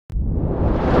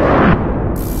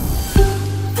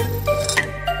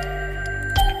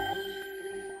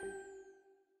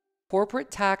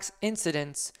Corporate tax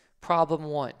incidence, problem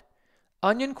 1.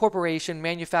 Onion Corporation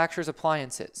manufactures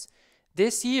appliances.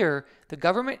 This year, the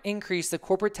government increased the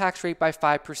corporate tax rate by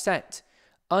 5%.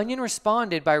 Onion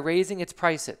responded by raising its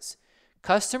prices.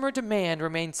 Customer demand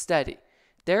remained steady.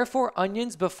 Therefore,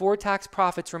 Onion's before-tax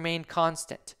profits remained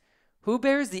constant. Who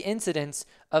bears the incidence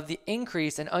of the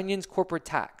increase in Onion's corporate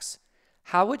tax?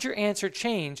 How would your answer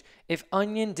change if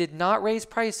Onion did not raise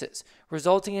prices,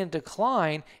 resulting in a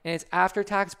decline in its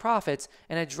after-tax profits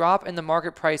and a drop in the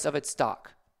market price of its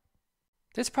stock?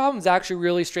 This problem is actually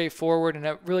really straightforward and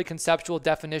a really conceptual,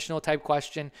 definitional type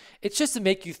question. It's just to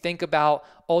make you think about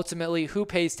ultimately who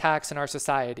pays tax in our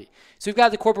society. So we've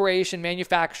got the corporation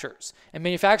manufacturers, and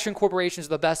manufacturing corporations are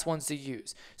the best ones to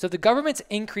use. So if the government's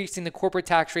increasing the corporate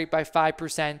tax rate by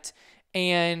 5%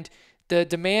 and the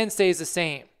demand stays the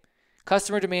same,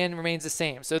 customer demand remains the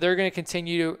same. So they're going to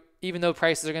continue to, even though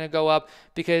prices are going to go up,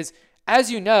 because as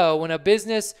you know, when a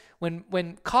business,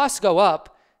 when costs go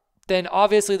up, then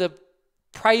obviously the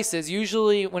prices,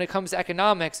 usually when it comes to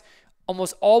economics,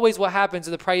 almost always what happens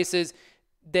to the prices,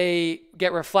 they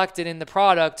get reflected in the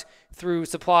product through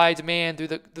supply, demand, through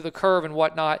the curve and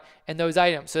whatnot, and those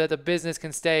items, so that the business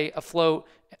can stay afloat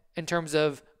in terms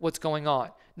of what's going on.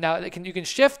 Now, you can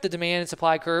shift the demand and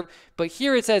supply curve, but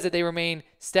here it says that they remain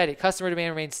steady. Customer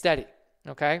demand remains steady,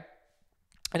 okay?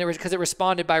 And because it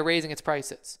responded by raising its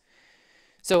prices.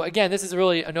 So again, this is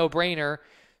really a no-brainer.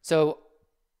 So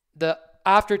the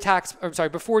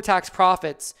before tax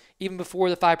profits, even before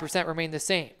the 5%, remain the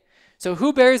same. So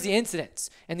who bears the incidence?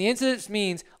 And the incidence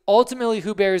means ultimately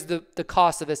who bears the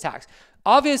cost of this tax.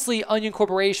 Obviously, Onion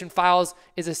Corporation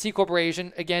is a C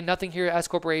corporation. Again, nothing here S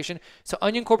corporation. So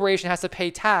Onion Corporation has to pay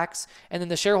tax, and then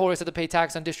the shareholders have to pay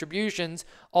tax on distributions,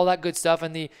 all that good stuff,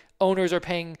 and the owners are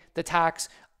paying the tax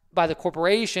by the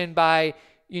corporation by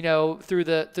through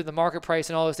the market price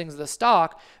and all those things of the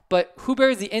stock. But who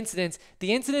bears the incidence?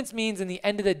 The incidence means in the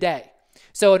end of the day.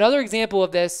 So another example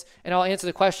of this, and I'll answer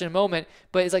the question in a moment,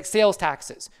 but it's like sales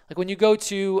taxes. Like when you go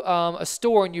to a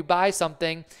store and you buy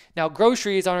something, now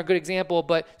groceries aren't a good example,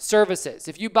 but services.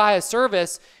 If you buy a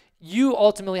service, you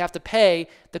ultimately have to pay.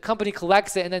 The company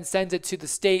collects it and then sends it to the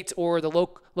state or the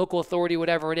local authority,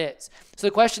 whatever it is. So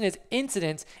the question is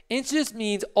incidence. Incidence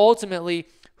means ultimately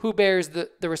who bears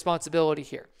the responsibility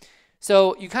here.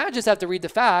 So you kind of just have to read the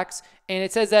facts, and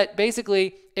it says that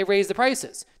basically it raised the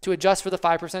prices to adjust for the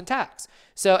 5% tax.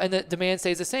 So, and the demand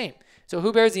stays the same. So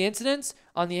who bears the incidence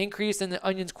on the increase in the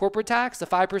Onion's corporate tax, the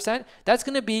 5%? That's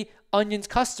going to be Onion's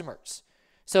customers.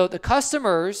 So the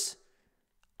customers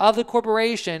of the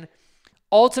corporation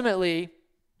ultimately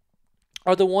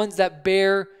are the ones that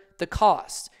bear the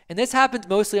cost. And this happens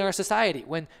mostly in our society.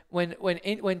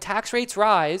 When tax rates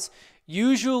rise,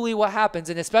 usually what happens,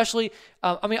 and especially,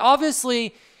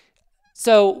 obviously,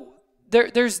 so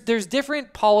there's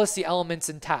different policy elements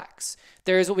in tax.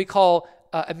 There's what we call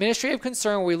administrative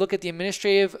concern, where we look at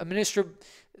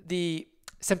the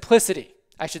simplicity,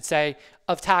 I should say,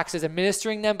 of taxes,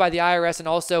 administering them by the IRS, and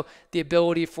also the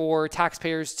ability for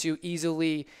taxpayers to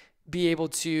easily be able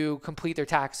to complete their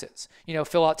taxes,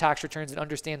 fill out tax returns and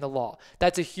understand the law.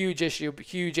 That's a huge issue,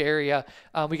 huge area.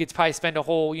 We could probably spend a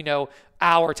whole,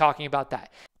 hour talking about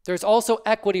that. There's also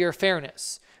equity or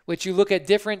fairness, which you look at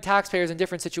different taxpayers in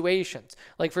different situations.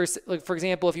 Like for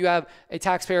example, if you have a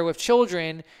taxpayer with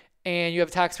children and you have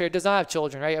a taxpayer that does not have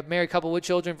children, right? A married couple with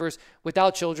children versus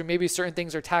without children, maybe certain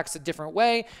things are taxed a different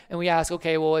way. And we ask,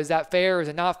 okay, well, is that fair or is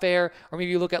it not fair? Or maybe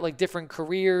you look at like different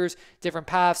careers, different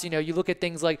paths. You look at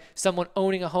things like someone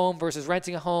owning a home versus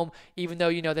renting a home, even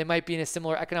though, they might be in a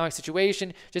similar economic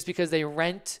situation. Just because they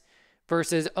rent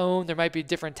versus own, there might be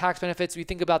different tax benefits. We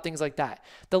think about things like that.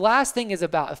 The last thing is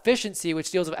about efficiency,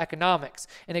 which deals with economics.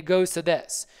 And it goes to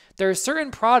this. There are certain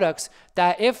products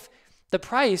that if the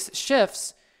price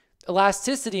shifts,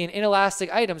 elasticity and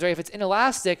inelastic items, right? If it's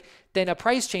inelastic, then a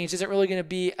price change isn't really going to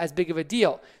be as big of a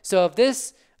deal. So if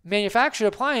this manufactured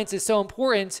appliance is so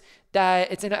important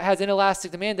that it has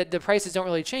inelastic demand that the prices don't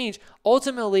really change,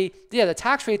 ultimately, the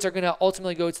tax rates are going to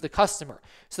ultimately go to the customer.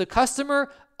 So the customers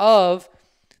of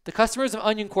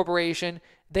Onion Corporation,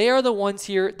 they are the ones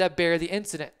here that bear the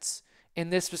incidence in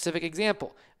this specific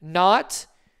example, not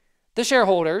the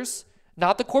shareholders,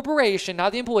 not the corporation,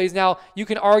 not the employees. Now, you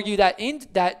can argue that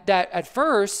that at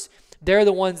first, they're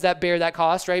the ones that bear that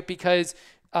cost, right? Because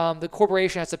the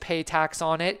corporation has to pay tax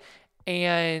on it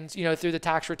and, through the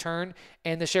tax return.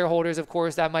 And the shareholders, of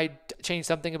course, that might change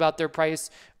something about their price,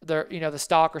 the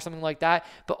stock or something like that.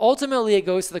 But ultimately, it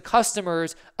goes to the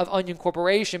customers of Onion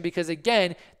Corporation because,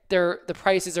 again, the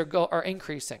prices are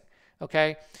increasing,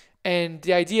 okay? And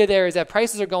the idea there is that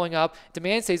prices are going up,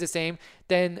 demand stays the same,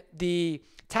 then the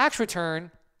tax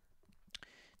return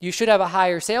you should have a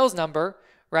higher sales number,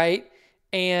 right?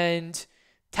 And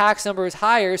tax number is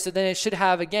higher, so then it should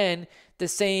have, again, the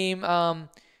same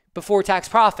before tax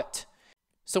profit.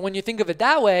 So when you think of it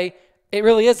that way, it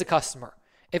really is the customer.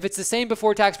 If it's the same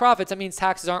before tax profits, that means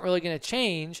taxes aren't really going to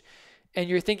change. And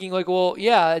you're thinking like, well,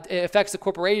 yeah, it affects the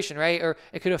corporation, right? Or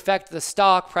it could affect the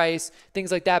stock price,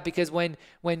 things like that. Because when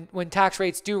tax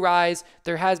rates do rise,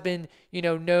 there has been,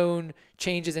 known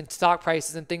changes in stock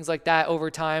prices and things like that over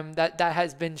time. That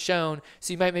has been shown.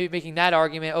 So you might be making that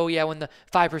argument. Oh yeah, when the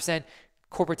 5%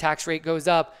 corporate tax rate goes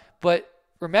up, but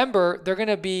remember, they're going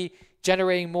to be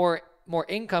generating more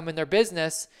income in their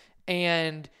business,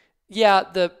 and yeah,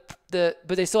 but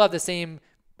they still have the same,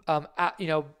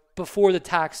 before the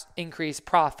tax increase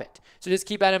profit. So just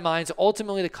keep that in mind. So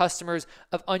ultimately, the customers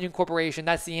of Onion Corporation,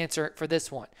 that's the answer for this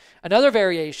one. Another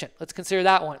variation, let's consider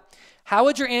that one. How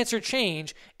would your answer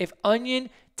change if Onion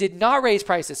did not raise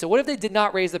prices? So what if they did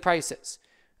not raise the prices?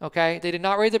 Okay, they did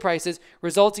not raise the prices,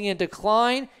 resulting in a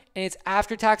decline in its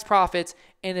after-tax profits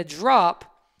and a drop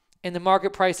in the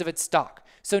market price of its stock.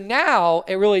 So now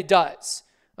it really does.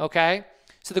 Okay,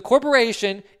 so the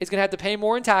corporation is going to have to pay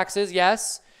more in taxes.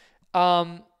 Yes.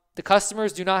 The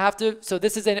customers do not have to. So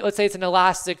this is let's say it's an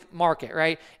elastic market,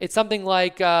 right? It's something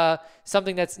like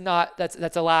something that's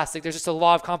elastic. There's just a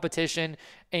lot of competition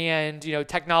and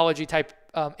technology type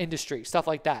industry, stuff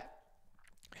like that.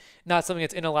 Not something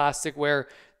that's inelastic where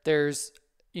there's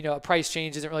a price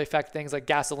change doesn't really affect things like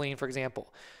gasoline, for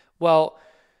example. Well,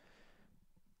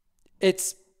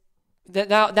 it's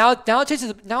now it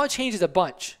changes a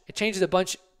bunch. It changes a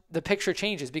bunch. The picture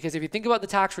changes because if you think about the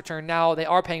tax return, now they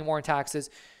are paying more in taxes.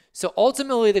 So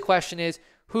ultimately the question is,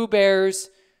 who bears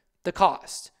the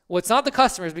cost? Well, it's not the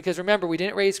customers because remember, we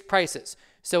didn't raise prices.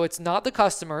 So it's not the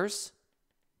customers.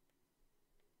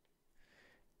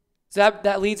 So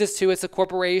that leads us to it's the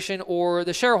corporation or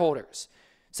the shareholders.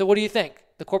 So what do you think?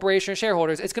 The corporation or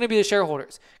shareholders? It's going to be the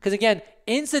shareholders. Because again,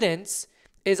 incidence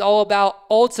is all about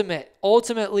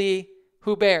ultimately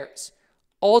who bears.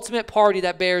 Ultimate party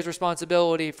that bears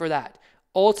responsibility for that.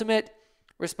 Ultimate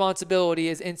responsibility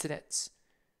is incidence.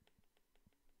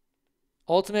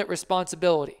 Ultimate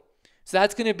responsibility. So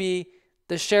that's going to be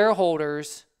the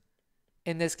shareholders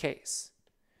in this case.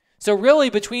 So really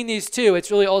between these two,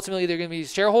 it's really ultimately they're going to be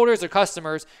shareholders or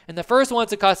customers. And the first one's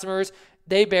the customers.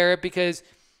 They bear it because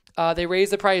they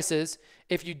raise the prices.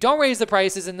 If you don't raise the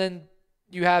prices and then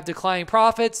you have declining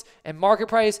profits and market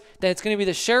price, then it's going to be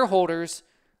the shareholders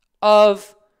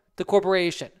of the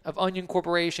corporation, of Onion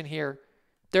Corporation here.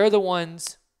 They're the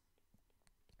ones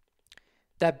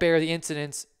that bear the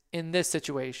incidence in this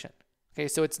situation. Okay,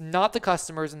 so it's not the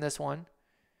customers in this one.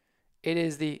 It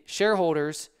is the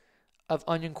shareholders of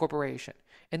Onion Corporation.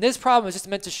 And this problem is just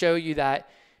meant to show you that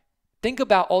think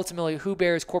about ultimately who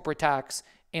bears corporate tax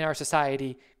in our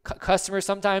society. Customers,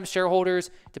 sometimes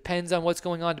shareholders, depends on what's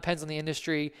going on, depends on the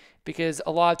industry, because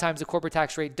a lot of times the corporate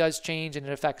tax rate does change and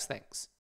it affects things.